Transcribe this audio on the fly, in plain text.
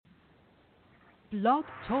Blog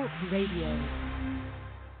Talk Radio.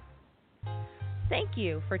 Thank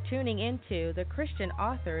you for tuning into the Christian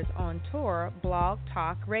Authors on Tour Blog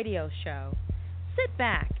Talk Radio Show. Sit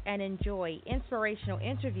back and enjoy inspirational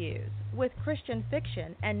interviews with Christian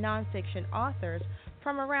fiction and nonfiction authors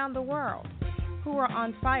from around the world who are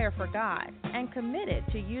on fire for God and committed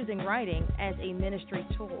to using writing as a ministry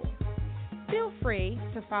tool. Feel free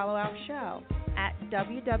to follow our show at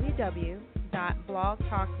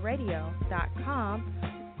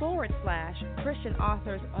www.blogtalkradio.com/Christian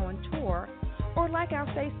Authors on Tour, or like our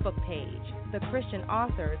Facebook page, the Christian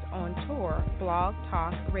Authors on Tour Blog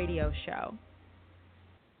Talk Radio Show.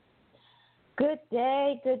 Good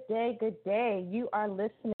day, good day, good day. You are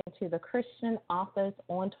listening to the Christian Authors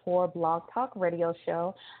on Tour Blog Talk Radio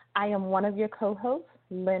Show. I am one of your co-hosts,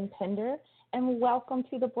 Lynn Pender, and welcome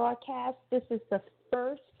to the broadcast. This is the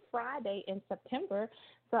first Friday in September,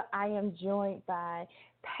 so I am joined by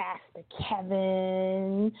Pastor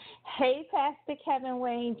Kevin. Hey, Pastor Kevin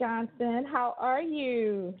Wayne Johnson, how are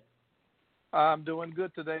you? I'm doing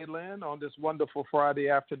good today, Lynn, on this wonderful Friday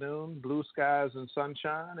afternoon, blue skies and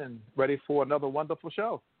sunshine, and ready for another wonderful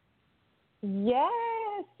show.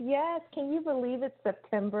 Yes, yes. Can you believe it's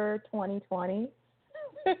September 2020?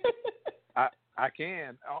 I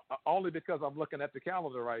can, only because I'm looking at the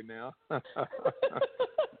calendar right now.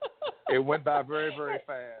 It went by very, very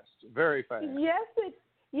fast, very fast.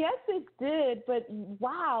 Yes, it did. But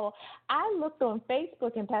wow, I looked on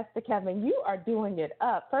Facebook, and Pastor Kevin, you are doing it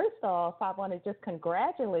up. First off, I want to just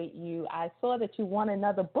congratulate you. I saw that you won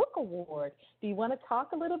another book award. Do you want to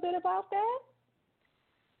talk a little bit about that?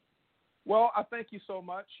 Well, I thank you so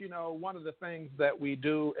much. You know, one of the things that we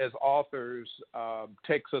do as authors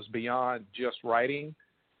takes us beyond just writing,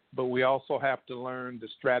 but we also have to learn the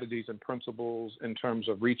strategies and principles in terms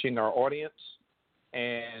of reaching our audience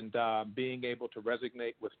and being able to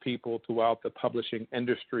resonate with people throughout the publishing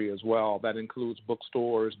industry as well. That includes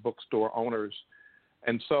bookstores, bookstore owners.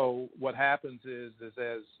 And so what happens is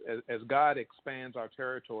as God expands our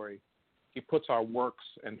territory, he puts our works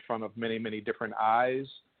in front of many, many different eyes.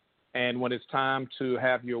 And when it's time to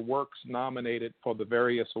have your works nominated for the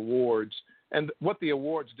various awards, and what the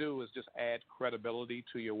awards do is just add credibility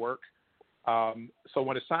to your work. So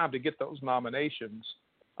when it's time to get those nominations,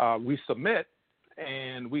 we submit,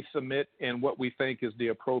 and we submit in what we think is the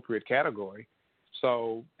appropriate category.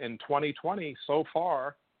 So in 2020, so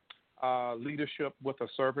far, Leadership with a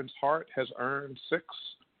Servant's Heart has earned 6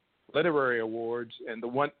 literary awards, and the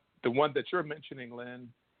one that you're mentioning, Lynn,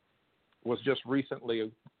 was just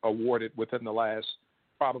recently awarded within the last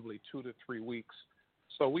probably 2 to 3 weeks.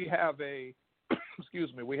 So we have a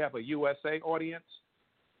USA audience,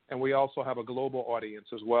 and we also have a global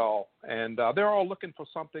audience as well. And they're all looking for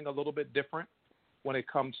something a little bit different when it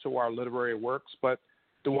comes to our literary works. But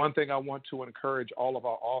the one thing I want to encourage all of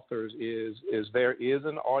our authors is there is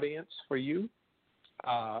an audience for you,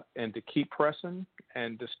 and to keep pressing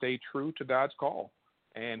and to stay true to God's call.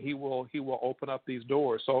 And he will open up these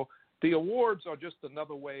doors. So the awards are just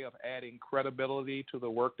another way of adding credibility to the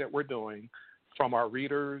work that we're doing from our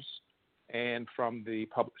readers and from the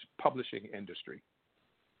publishing industry.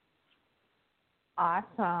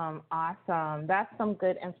 Awesome. That's some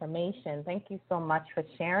good information. Thank you so much for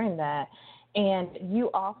sharing that. And you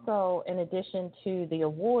also, in addition to the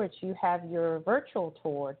awards, you have your virtual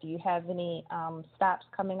tour. Do you have any stops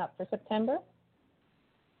coming up for September?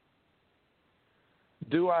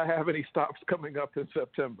 Do I have any stops coming up in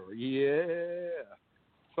September? Yeah.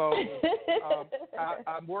 So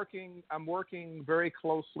I'm working very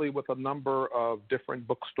closely with a number of different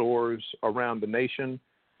bookstores around the nation,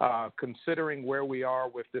 considering where we are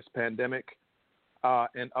with this pandemic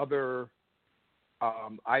and other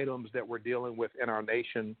items that we're dealing with in our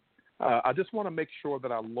nation. I just want to make sure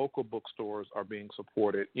that our local bookstores are being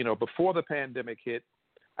supported. You know, before the pandemic hit,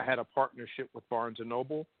 I had a partnership with Barnes &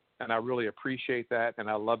 Noble, and I really appreciate that, and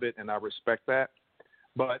I love it, and I respect that.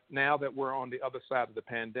 But now that we're on the other side of the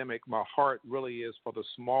pandemic, my heart really is for the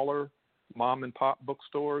smaller mom-and-pop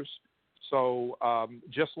bookstores. So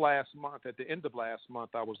just last month, at the end of last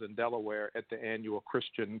month, I was in Delaware at the annual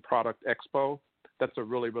Christian Product Expo. That's a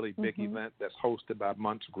really, really big event that's hosted by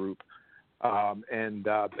Muntz Group. And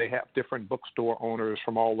they have different bookstore owners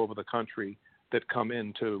from all over the country that come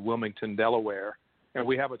into Wilmington, Delaware. And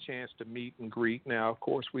we have a chance to meet and greet. Now, of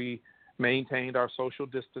course, we maintained our social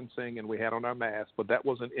distancing and we had on our masks, but that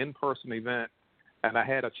was an in-person event. And I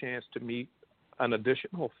had a chance to meet an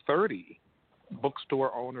additional 30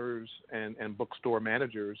 bookstore owners and bookstore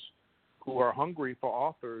managers who are hungry for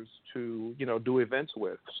authors to, do events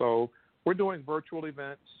with. So we're doing virtual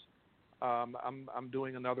events. I'm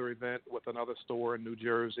doing another event with another store in New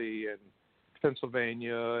Jersey, and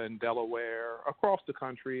Pennsylvania and Delaware, across the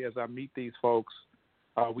country. As I meet these folks,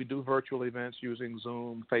 we do virtual events using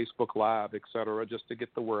Zoom, Facebook Live, et cetera, just to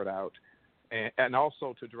get the word out, and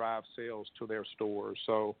also to drive sales to their stores.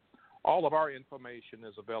 So all of our information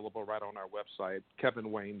is available right on our website,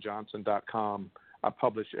 kevinwaynejohnson.com. I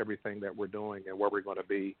publish everything that we're doing and where we're going to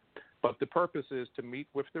be. But the purpose is to meet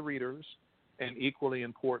with the readers, and equally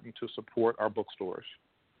important, to support our bookstores.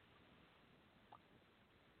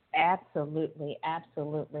 Absolutely,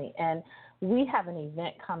 absolutely. And we have an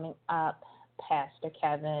event coming up, Pastor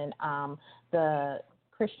Kevin, the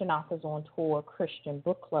Christian Authors on Tour Christian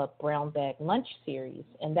Book Club Brown Bag Lunch Series,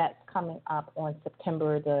 and that's coming up on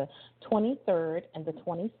September the 23rd and the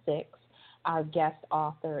 26th. Our guest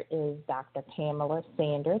author is Dr. Pamela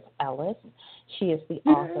Sanders Ellis. She is the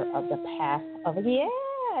author of The Path of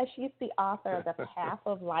she's the author of The Path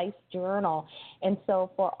of Life Journal. And so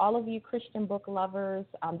for all of you Christian book lovers,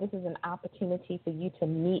 this is an opportunity for you to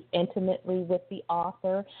meet intimately with the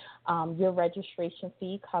author. Your registration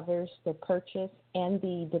fee covers the purchase and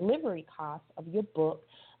the delivery costs of your book,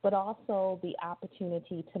 but also the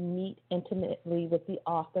opportunity to meet intimately with the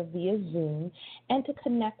author via Zoom and to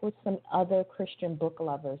connect with some other Christian book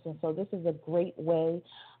lovers. And so this is a great way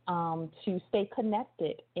to stay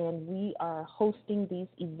connected. And we are hosting these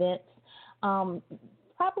events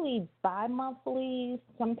probably bi-monthly,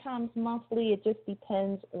 sometimes monthly. It just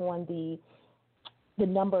depends on the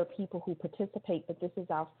number of people who participate, but this is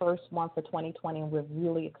our first one for 2020, and we're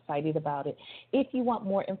really excited about it. If you want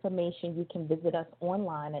more information, you can visit us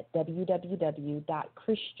online at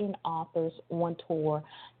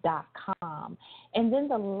www.christianauthorsontour.com. And then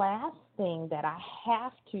the last thing that I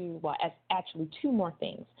have to, actually two more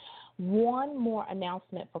things. One more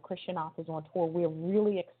announcement for Christian Authors on Tour. We're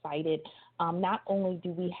really excited. Not only do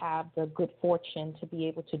we have the good fortune to be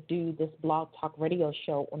able to do this Blog Talk radio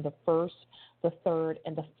show on the first, the third,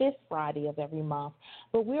 and the fifth Friday of every month,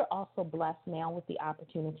 but we're also blessed now with the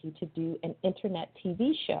opportunity to do an internet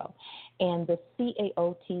TV show. And the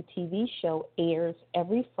CAOT TV show airs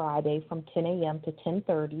every Friday from 10 a.m. to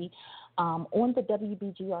 10:30 on the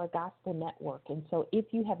WBGR Gospel Network. And so if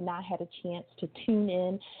you have not had a chance to tune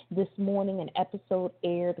in this morning, an episode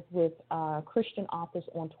aired with Christian Authors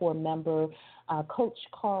on Tour member, Coach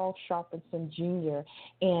Carl Sharpenson Jr.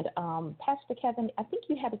 And Pastor Kevin, I think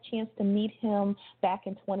you had a chance to meet him back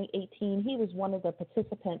in 2018. He was one of the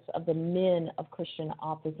participants of the Men of Christian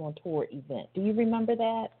Authors on Tour event. Do you remember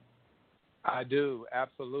that? I do,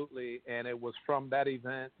 absolutely. And it was from that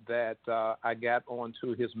event that I got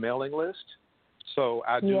onto his mailing list. So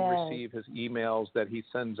I do receive his emails that he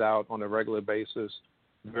sends out on a regular basis.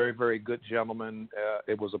 Very, very good gentleman.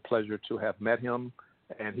 It was a pleasure to have met him,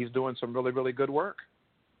 and he's doing some really, really good work.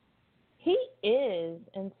 He is,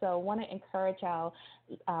 and so I want to encourage our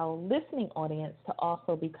listening audience to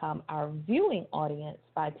also become our viewing audience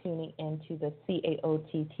by tuning into the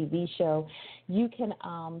CAOT TV show. You can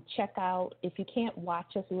check out, if you can't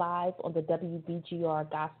watch us live on the WBGR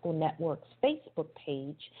Gospel Network's Facebook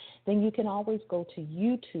page, then you can always go to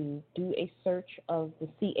YouTube, do a search of the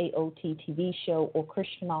CAOT TV show or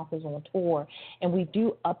Christian Authors on Tour, and we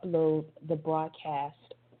do upload the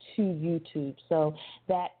broadcast to YouTube. So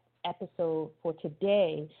that episode for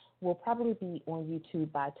today will probably be on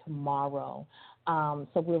YouTube by tomorrow. So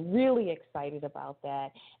we're really excited about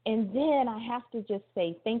that. And then I have to just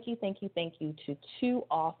say thank you to two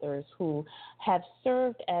authors who have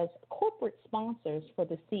served as corporate sponsors for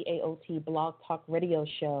the CAOT Blog Talk radio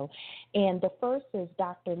show. And the first is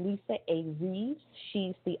Dr. Lisa A. Reeves.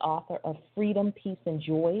 She's the author of Freedom, Peace, and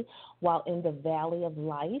Joy While in the Valley of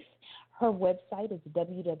Life. Her website is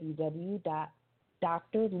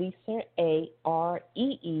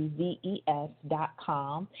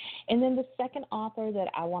www.drlisaAreeves.com. And then the second author that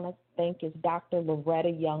I want to thank is Dr.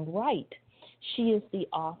 Loretta Young Wright. She is the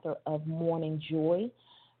author of Morning Joy,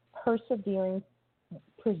 Preserving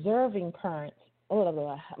Parents.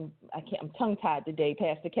 I'm tongue-tied today,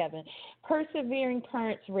 Pastor Kevin. Persevering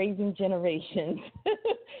Parents, Raising Generations.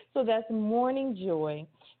 So that's Morning Joy,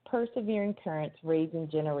 Persevering Parents, Raising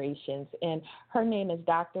Generations. And her name is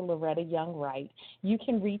Dr. Loretta Young Wright. You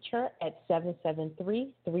can reach her at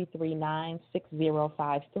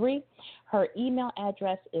 773-339-6053. Her email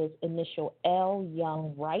address is initial L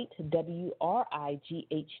Young Wright, WRIGHT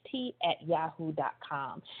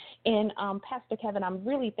 @yahoo.com. And Pastor Kevin, I'm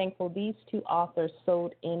really thankful these two authors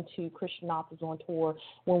sold into Christian Authors on Tour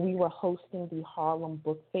when we were hosting the Harlem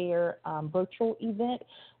Book Fair virtual event.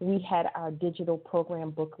 We had our digital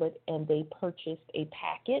program booklet, and they purchased a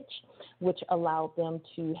package which allowed them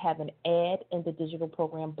to have an ad in the digital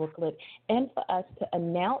program booklet and for us to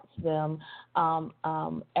announce them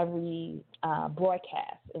every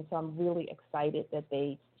broadcast. And so I'm really excited that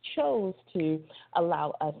they chose to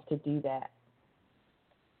allow us to do that.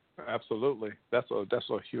 Absolutely. That's a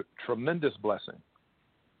tremendous blessing.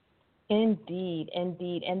 Indeed,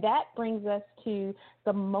 indeed. And that brings us to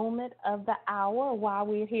the moment of the hour while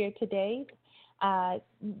we're here today.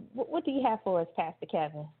 What do you have for us, Pastor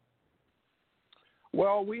Kevin?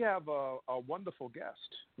 Well, we have a wonderful guest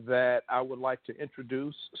that I would like to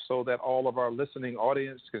introduce so that all of our listening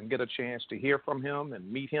audience can get a chance to hear from him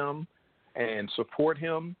and meet him and support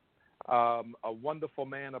him. A wonderful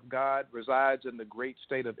man of God, resides in the great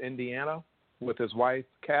state of Indiana with his wife,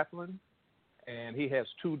 Kathleen, and he has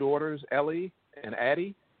two daughters, Ellie and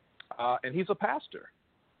Addie, and he's a pastor.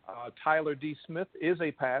 Tyler D. Smith is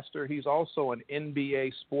a pastor. He's also an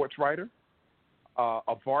NBA sports writer,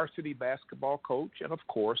 a varsity basketball coach, and, of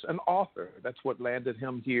course, an author. That's what landed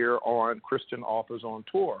him here on Christian Authors on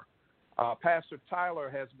Tour. Pastor Tyler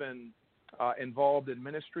has been involved in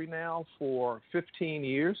ministry now for 15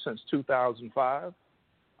 years, since 2005,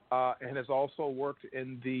 and has also worked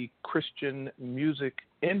in the Christian music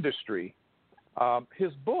industry.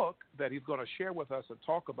 His book that he's going to share with us and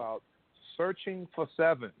talk about, Searching for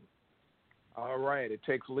Seven. All right, it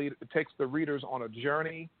takes the readers on a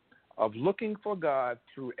journey of looking for God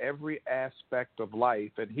through every aspect of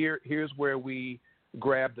life. And here's where we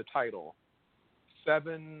grab the title,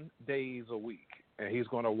 7 days a week. And he's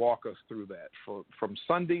going to walk us through that. From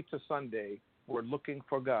Sunday to Sunday, we're looking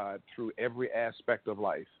for God through every aspect of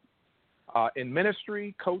life. In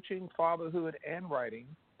ministry, coaching, fatherhood, and writing,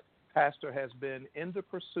 Pastor has been in the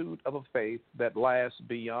pursuit of a faith that lasts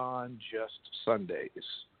beyond just Sundays.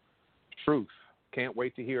 Truth. Can't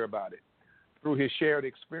wait to hear about it. Through his shared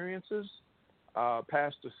experiences,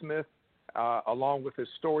 Pastor Smith, along with his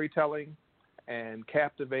storytelling and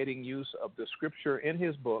captivating use of the scripture in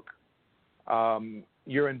his book,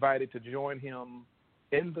 you're invited to join him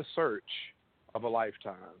in the search of a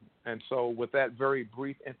lifetime. And so with that very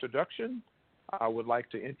brief introduction, I would like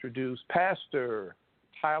to introduce Pastor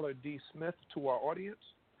Tyler D. Smith to our audience.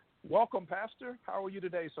 Welcome, Pastor. How are you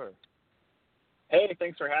today, sir? Hey,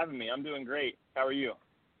 thanks for having me. I'm doing great. How are you?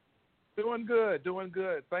 Doing good.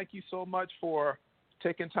 Thank you so much for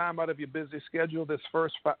taking time out of your busy schedule this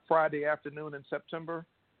first Friday afternoon in September.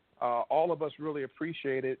 All of us really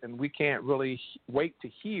appreciate it, and we can't really wait to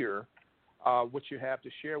hear what you have to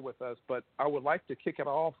share with us. But I would like to kick it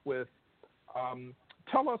off with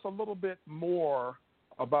tell us a little bit more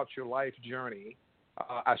about your life journey.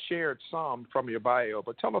 I shared some from your bio,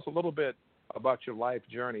 but tell us a little bit about your life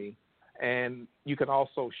journey, and you can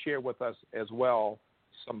also share with us as well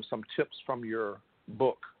some tips from your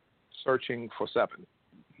book, Searching for Seven.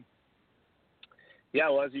 Yeah,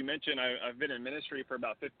 well, as you mentioned, I've been in ministry for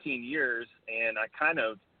about 15 years, and I kind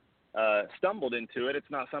of stumbled into it. It's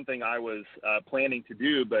not something I was planning to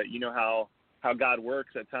do, but you know how God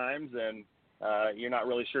works at times, and you're not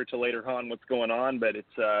really sure till later on what's going on, but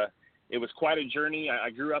it was quite a journey.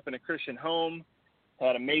 I grew up in a Christian home,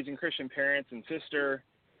 had amazing Christian parents and sister,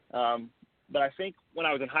 but I think when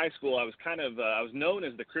I was in high school, I was I was known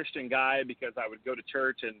as the Christian guy because I would go to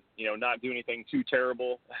church and, not do anything too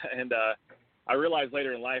terrible. And I realized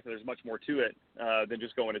later in life there's much more to it than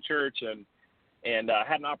just going to church. And I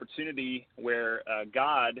had an opportunity where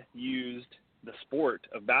God used the sport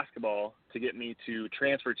of basketball to get me to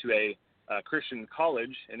transfer to a Christian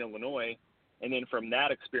college in Illinois. And then from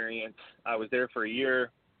that experience, I was there for a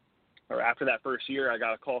year. Or after that first year, I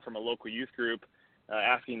got a call from a local youth group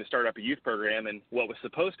asking to start up a youth program. And what was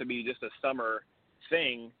supposed to be just a summer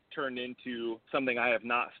thing turned into something I have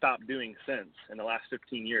not stopped doing since in the last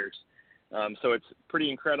 15 years. So it's pretty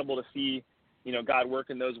incredible to see, God work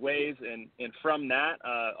in those ways. And from that,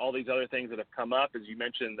 all these other things that have come up, as you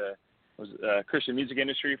mentioned, the Christian music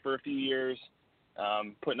industry for a few years,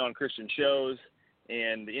 putting on Christian shows,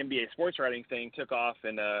 and the NBA sports writing thing took off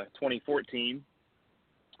in 2014.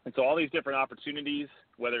 And so all these different opportunities,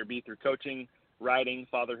 whether it be through coaching, writing,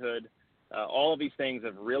 fatherhood, all of these things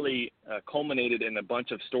have really culminated in a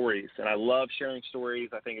bunch of stories. And I love sharing stories.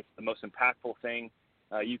 I think it's the most impactful thing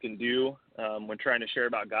you can do when trying to share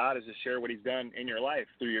about God, is to share what he's done in your life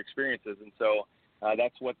through your experiences. And so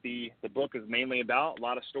that's what the book is mainly about, a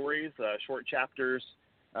lot of stories, short chapters,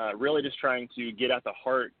 really just trying to get at the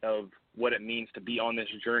heart of what it means to be on this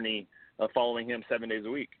journey of following him 7 days a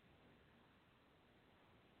week.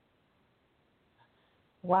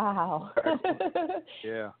 Wow.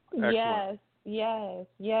 Yeah. Excellent.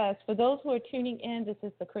 Yes. For those who are tuning in, this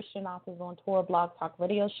is the Christian Authors on Tour Blog Talk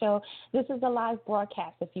Radio Show. This is a live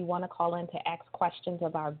broadcast. If you want to call in to ask questions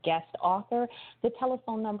of our guest author, the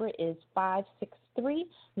telephone number is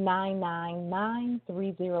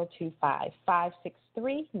 563-999-3025.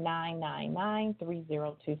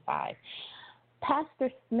 563-999-3025. Pastor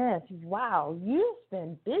Smith, wow, you've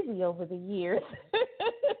been busy over the years.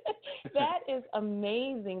 That is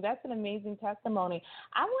amazing. That's an amazing testimony.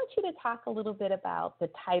 I want you to talk a little bit about the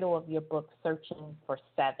title of your book, Searching for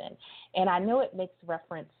Seven. And I know it makes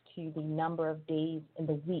reference to the number of days in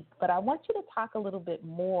the week, but I want you to talk a little bit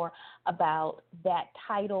more about that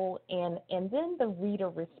title and then the reader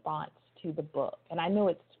response to the book. And I know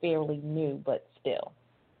it's fairly new, but still.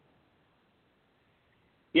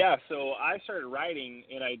 Yeah, so I started writing,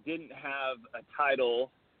 and I didn't have a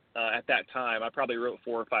title at that time. I probably wrote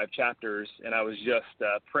 4 or 5 chapters, and I was just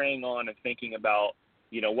praying on and thinking about,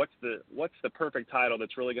 what's the perfect title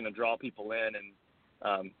that's really going to draw people in and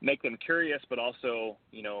make them curious, but also,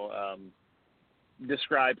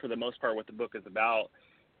 describe for the most part what the book is about.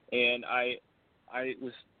 And I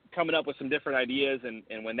was coming up with some different ideas, and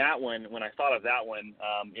when I thought of that one,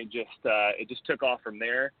 it just took off from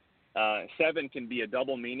there. 7 can be a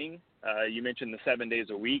double meaning. You mentioned the 7 days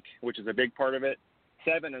a week, which is a big part of it.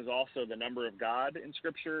 7 is also the number of God in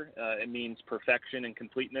Scripture. It means perfection and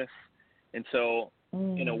completeness. And so,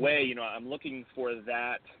 in a way, I'm looking for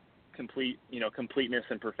that completeness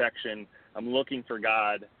and perfection. I'm looking for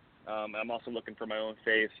God. I'm also looking for my own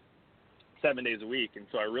faith 7 days a week. And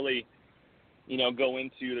so I really, go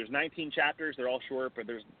into, there's 19 chapters. They're all short, but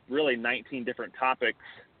there's really 19 different topics.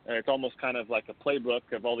 It's almost kind of like a playbook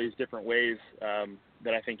of all these different ways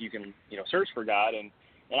that I think you can, search for God. And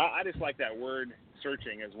I just like that word,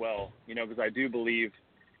 searching, as well, because I do believe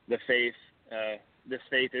the faith, this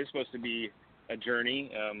faith is supposed to be a journey.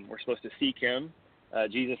 We're supposed to seek Him.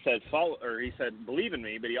 Jesus said, he said, believe in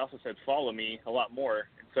me, but He also said, follow me a lot more.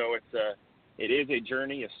 And so it is a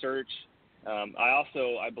journey, a search.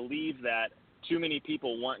 I believe that too many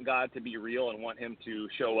people want God to be real and want Him to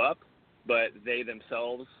show up, but they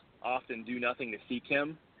themselves often do nothing to seek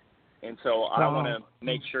Him. And so I want to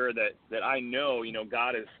make sure that I know,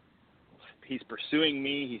 God He's pursuing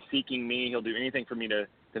me, He's seeking me, He'll do anything for me to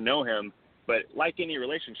know Him. But like any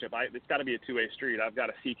relationship, it's got to be a two-way street. I've got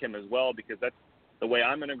to seek Him as well, because that's the way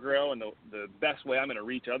I'm going to grow, and the best way I'm going to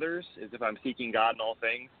reach others is if I'm seeking God in all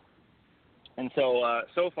things. And so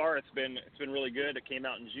so far it's been really good. It came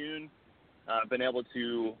out in June. I've been able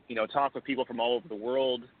to talk with people from all over the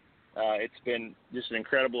world. It's been just an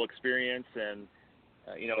incredible experience, and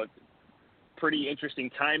it's pretty interesting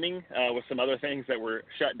timing with some other things that were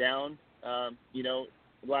shut down the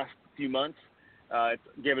last few months. It's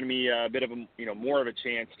given me a bit of more of a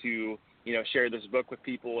chance to share this book with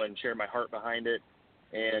people and share my heart behind it.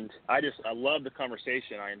 And I love the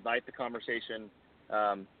conversation. I invite the conversation.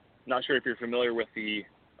 Not sure if you're familiar with the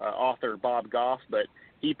author Bob Goff, but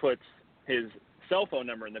he puts his cell phone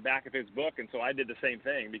number in the back of his book, and so I did the same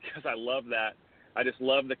thing because I love that. I just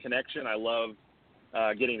love the connection. I love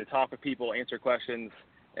getting to talk with people, answer questions,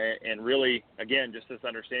 and really, again, just this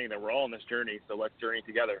understanding that we're all on this journey, so let's journey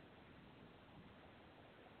together.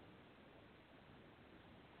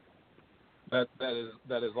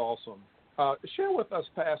 That is awesome. Share with us,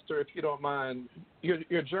 Pastor, if you don't mind,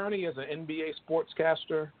 your journey as an NBA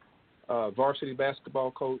sportscaster, varsity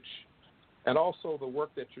basketball coach, and also the work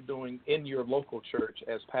that you're doing in your local church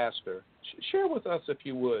as pastor. Share with us, if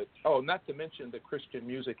you would. Oh, not to mention the Christian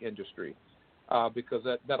music industry, because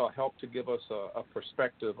that'll help to give us a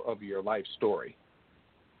perspective of your life story.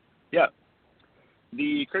 Yeah.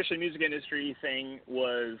 The Christian music industry thing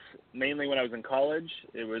was mainly when I was in college.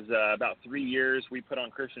 It was about 3 years. We put on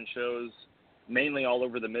Christian shows mainly all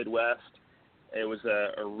over the Midwest. It was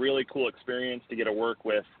a really cool experience to get to work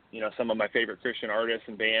with, some of my favorite Christian artists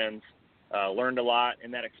and bands. Learned a lot in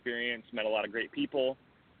that experience, met a lot of great people.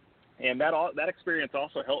 And that experience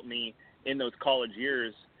also helped me in those college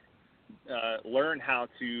years learn how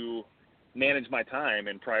to manage my time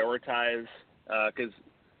and prioritize, because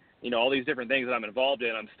all these different things that I'm involved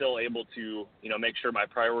in, I'm still able to, make sure my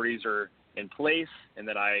priorities are in place and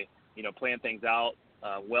that I, plan things out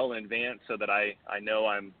well in advance so that I know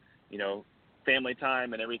I'm, family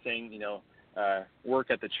time and everything,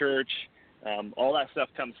 work at the church, all that stuff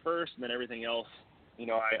comes first, and then everything else,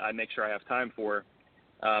 I make sure I have time for.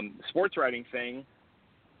 Sports writing thing,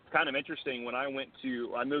 it's kind of interesting. When I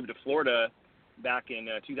moved to Florida back in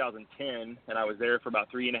 2010, and I was there for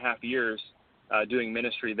about 3.5 years. Doing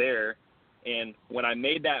ministry there. And when I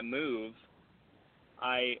made that move,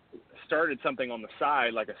 I started something on the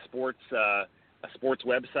side, like a sports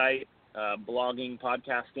website, blogging,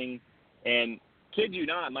 podcasting. And kid you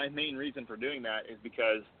not, my main reason for doing that is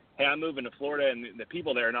because, hey, I'm moving to Florida, and the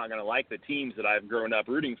people there are not going to like the teams that I've grown up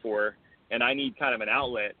rooting for. and I need kind of an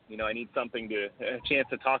outlet. I need a chance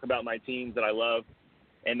to talk about my teams that I love.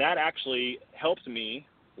 And that actually helped me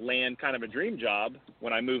land kind of a dream job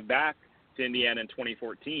when I moved back to Indiana in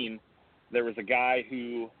 2014. There was a guy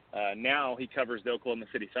who now he covers the Oklahoma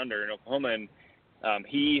City Thunder in Oklahoma, and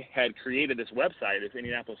he had created this website, this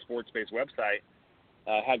Indianapolis sports-based website,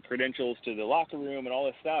 had credentials to the locker room and all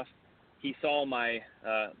this stuff. He saw my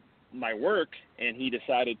work, and he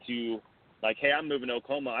decided to, like, hey, I'm moving to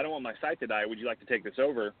Oklahoma. I don't want my site to die. Would you like to take this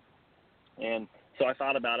over? And so I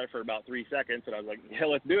thought about it for about 3 seconds, and I was like, yeah,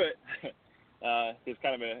 let's do it. It's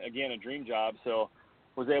kind of, a dream job. So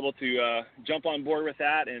was able to jump on board with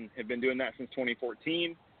that and have been doing that since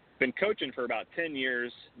 2014. Been coaching for about 10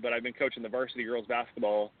 years, but I've been coaching the varsity girls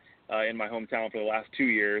basketball in my hometown for the last 2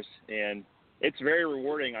 years, and it's very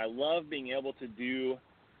rewarding. I love being able to do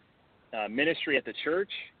ministry at the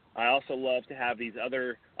church. I also love to have these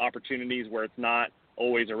other opportunities where it's not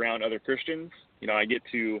always around other Christians. I get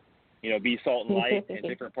to, be salt and light in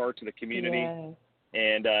different parts of the community. Yeah.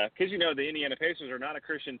 And because, the Indiana Pacers are not a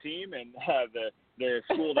Christian team, and the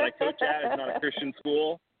school that I coach at is not a Christian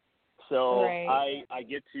school. So right. I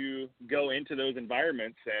get to go into those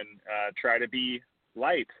environments and try to be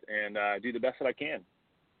light and do the best that I can.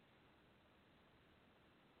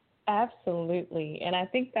 Absolutely. And I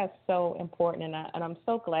think that's so important. And I'm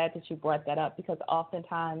so glad that you brought that up, because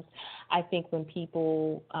oftentimes I think when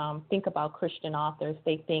people think about Christian authors,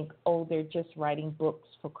 they think, oh, they're just writing books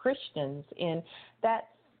for Christians. And that's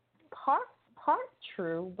part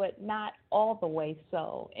true, but not all the way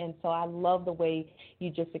so. And so I love the way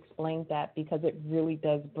you just explained that, because it really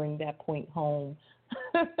does bring that point home.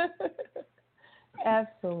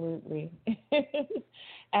 Absolutely.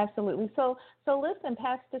 Absolutely. So listen,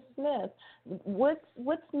 Pastor Smith,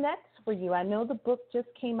 what's next for you? I know the book just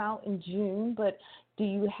came out in June, but do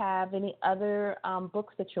you have any other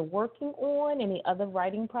books that you're working on, any other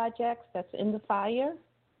writing projects that's in the fire?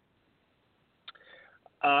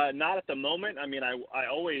 Not at the moment. I mean, I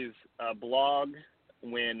always blog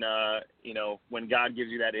when God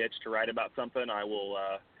gives you that itch to write about something. I will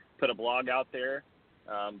put a blog out there.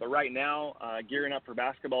 But right now, gearing up for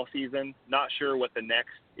basketball season. Not sure what the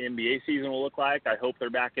next NBA season will look like. I hope they're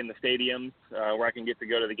back in the stadiums where I can get to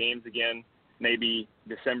go to the games again, maybe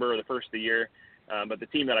December or the first of the year. But the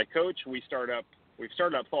team that I coach, we've started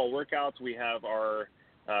up fall workouts. We have our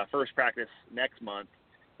first practice next month.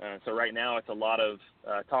 So right now it's a lot of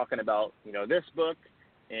talking about, this book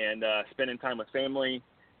and spending time with family,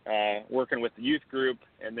 working with the youth group,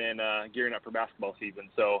 and then gearing up for basketball season.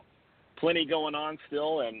 So plenty going on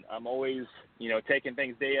still, and I'm always, taking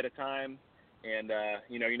things day at a time. And,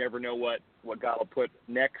 you never know what God will put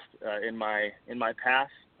next in my path.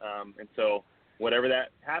 And so whatever that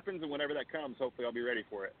happens and whenever that comes, hopefully I'll be ready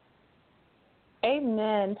for it.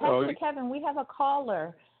 Amen. Pastor Kevin, we have a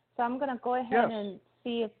caller. So I'm going to go ahead and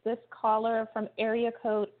see if this caller from area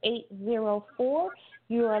code 804,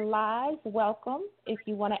 you are live. Welcome. If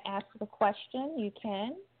you want to ask the question, you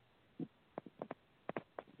can.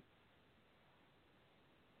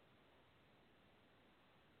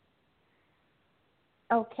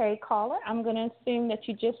 Okay, caller, I'm going to assume that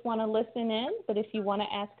you just want to listen in, but if you want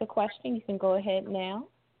to ask a question, you can go ahead now.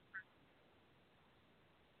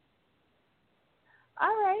 All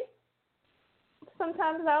right.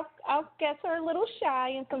 Sometimes our guests are a little shy,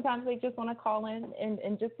 and sometimes they just want to call in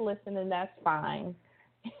and just listen, and that's fine.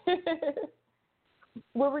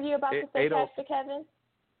 What were you about to say, Pastor Kevin?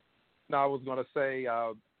 No, I was going to say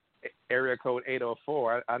area code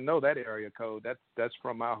 804. I know that area code. That's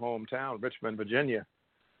from my hometown, Richmond, Virginia.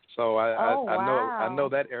 So I know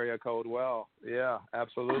that area code well. Yeah,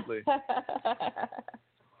 absolutely.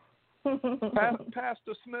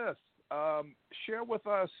 Pastor Smith, share with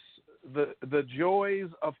us the joys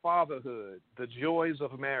of fatherhood, the joys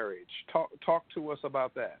of marriage. Talk to us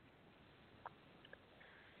about that.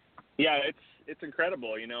 Yeah, it's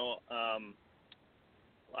incredible.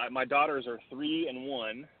 My daughters are 3 and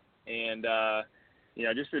 1, and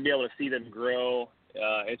just to be able to see them grow,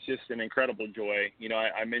 it's just an incredible joy.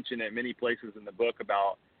 I mentioned it many places in the book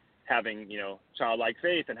about having, childlike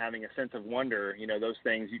faith and having a sense of wonder. Those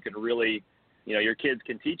things you can really, your kids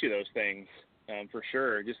can teach you those things for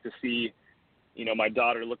sure. Just to see, my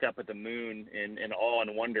daughter look up at the moon in awe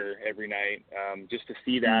and wonder every night, just to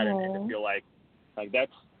see that and to feel like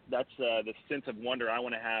that's the sense of wonder I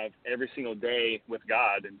want to have every single day with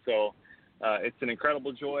God. And so it's an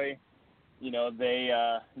incredible joy. They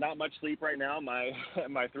not much sleep right now. My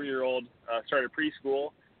 3-year-old started preschool,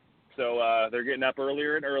 so they're getting up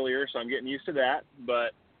earlier and earlier, so I'm getting used to that.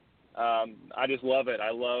 But I just love it.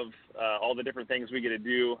 I love all the different things we get to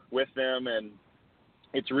do with them, and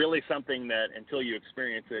it's really something that until you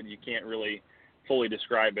experience it, you can't really fully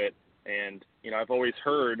describe it. And, I've always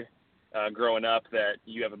heard growing up that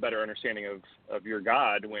you have a better understanding of your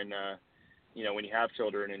God when you have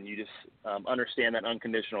children, and you just understand that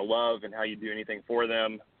unconditional love and how you do anything for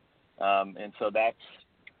them. And so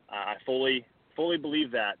I fully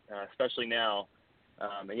believe that, especially now.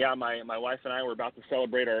 My wife and I were about to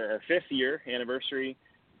celebrate our 5th year anniversary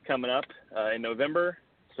coming up in November,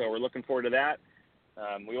 so we're looking forward to that.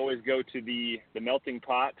 We always go to the melting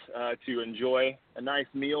pot to enjoy a nice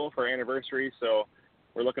meal for our anniversary, so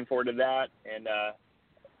we're looking forward to that. And,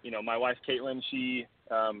 my wife, Caitlin, she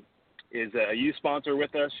is a youth sponsor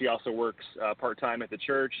with us. She also works part-time at the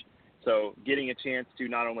church, so getting a chance to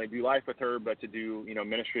not only do life with her, but to do,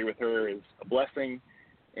 ministry with her is a blessing.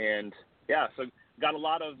 And, so got a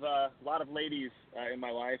lot of ladies in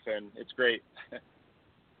my life, and it's great.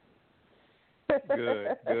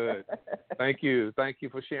 Good. Thank you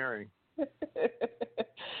for sharing.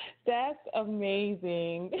 That's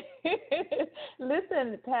amazing.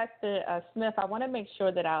 Listen, Pastor Smith, I want to make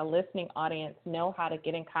sure that our listening audience know how to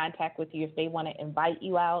get in contact with you if they want to invite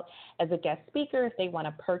you out as a guest speaker, if they want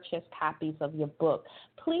to purchase copies of your book.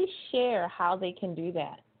 Please share how they can do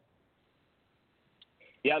that.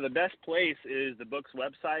 Yeah, the best place is the book's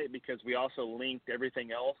website, because we also linked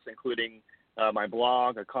everything else, including my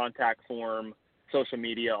blog, a contact form, social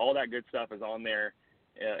media, all that good stuff is on there,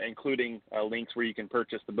 including links where you can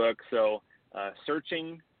purchase the book. So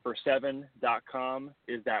searchingfor7.com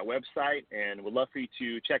is that website, and we'd love for you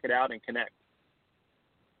to check it out and connect.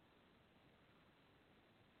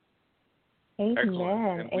 Amen.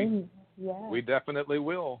 Excellent. We definitely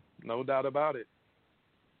will, no doubt about it.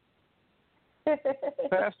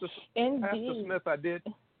 Pastor Smith, I did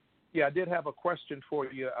have a question for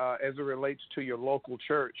you as it relates to your local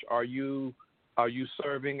church. Are you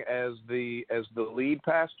serving as the lead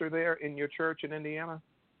pastor there in your church in Indiana?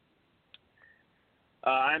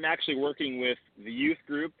 I'm actually working with the youth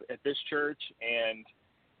group at this church, and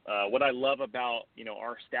what I love about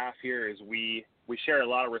our staff here is we share a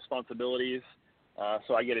lot of responsibilities.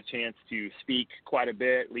 So I get a chance to speak quite a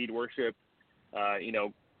bit, lead worship,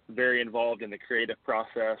 very involved in the creative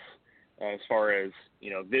process as far as,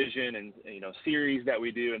 vision and, series that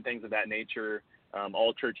we do and things of that nature,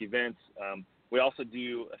 all church events. We also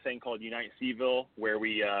do a thing called Unite Seville, where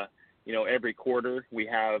we, every quarter we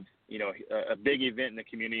have, a big event in the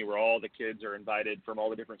community where all the kids are invited from all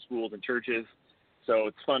the different schools and churches. So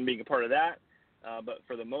it's fun being a part of that. But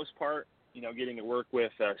for the most part, getting to work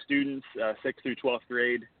with students, 6th through 12th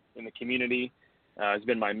grade in the community has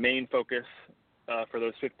been my main focus for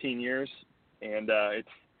those 15 years, and it's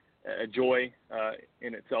a joy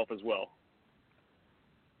in itself as well.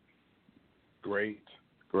 Great.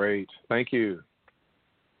 Thank you.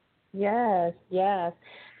 Yes.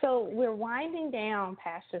 So we're winding down,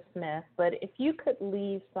 Pastor Smith, but if you could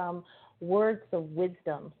leave some words of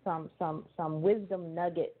wisdom, some wisdom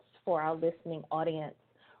nuggets for our listening audience,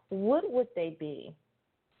 what would they be?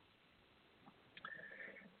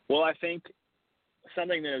 Well, I think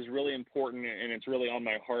something that is really important, and it's really on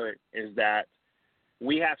my heart, is that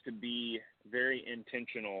we have to be very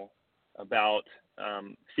intentional about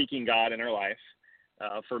seeking God in our life.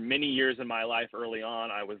 For many years in my life early on,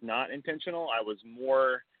 I was not intentional. I was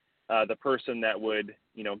more the person that would,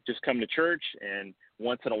 just come to church and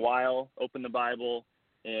once in a while open the Bible.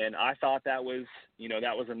 And I thought that was,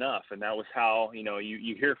 that was enough. And that was how,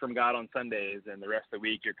 you hear from God on Sundays, and the rest of the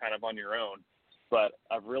week you're kind of on your own. But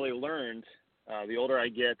I've really learned the older I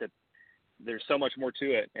get that there's so much more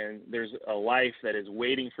to it, and there's a life that is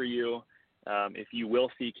waiting for you if you will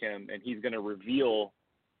seek him, and he's going to reveal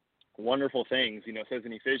wonderful things. It says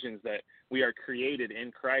in Ephesians that we are created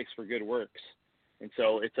in Christ for good works. And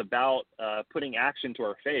so it's about putting action to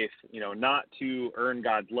our faith, not to earn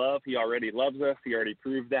God's love. He already loves us. He already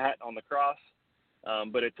proved that on the cross.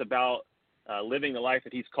 But it's about living the life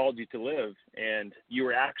that he's called you to live. And you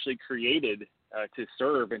were actually created to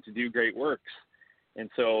serve and to do great works. And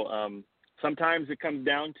so sometimes it comes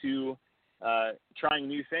down to trying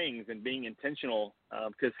new things and being intentional,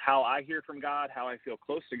 because how I hear from God, how I feel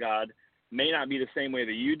close to God may not be the same way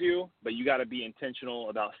that you do, but you got to be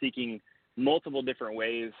intentional about seeking multiple different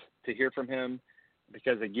ways to hear from him,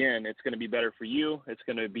 because again, it's going to be better for you.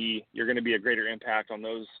 You're going to be a greater impact on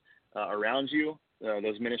those around you,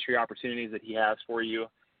 those ministry opportunities that he has for you.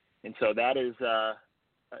 And so that is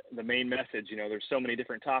the main message. There's so many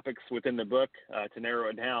different topics within the book to narrow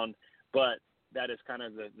it down, but that is kind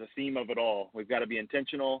of the theme of it all. We've got to be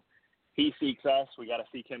intentional. He seeks us. We got to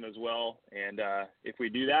seek him as well. And if we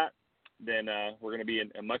do that, then we're going to be in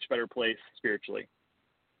a much better place spiritually.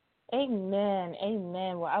 Amen.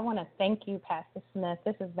 Amen. Well, I want to thank you, Pastor Smith.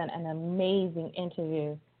 This has been an amazing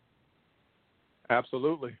interview.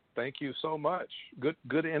 Absolutely. Thank you so much.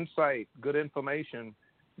 Good insight, good information,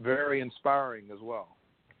 very inspiring as well.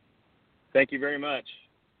 Thank you very much.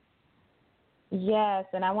 Yes,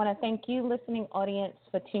 and I want to thank you, listening audience,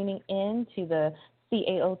 for tuning in to the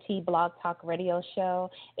CAOT Blog Talk Radio Show.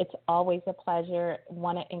 It's always a pleasure.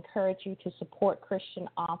 Want to encourage you to support Christian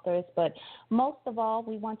authors, but most of all,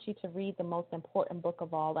 we want you to read the most important book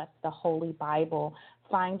of all. That's the Holy Bible.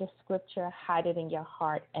 Find a scripture, hide it in your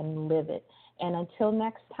heart, and live it. And until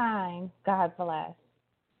next time, God bless.